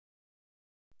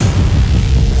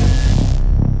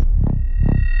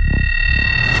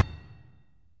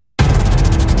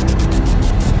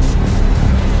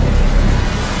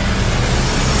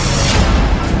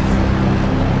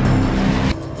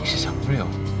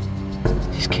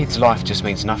kid's life just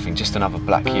means nothing, just another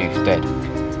black youth dead.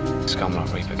 Scum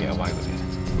like Reaper get away with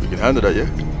it. We can handle that, yeah?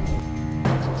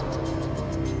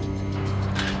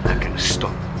 I'm not gonna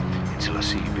stop until I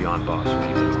see you behind bars.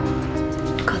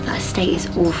 God, that estate is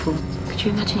awful. Could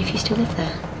you imagine if you still lived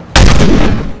there?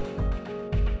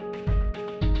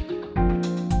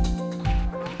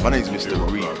 My name's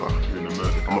Mr. Reaper.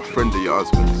 I'm a friend of your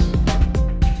husband's.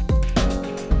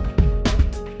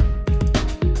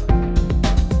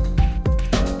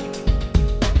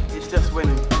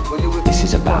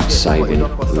 This is about saving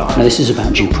lives. No, this is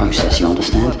about due process, you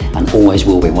understand? And always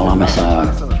will be while I'm SIO.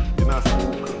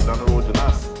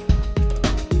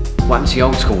 Once the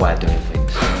old school way of doing things.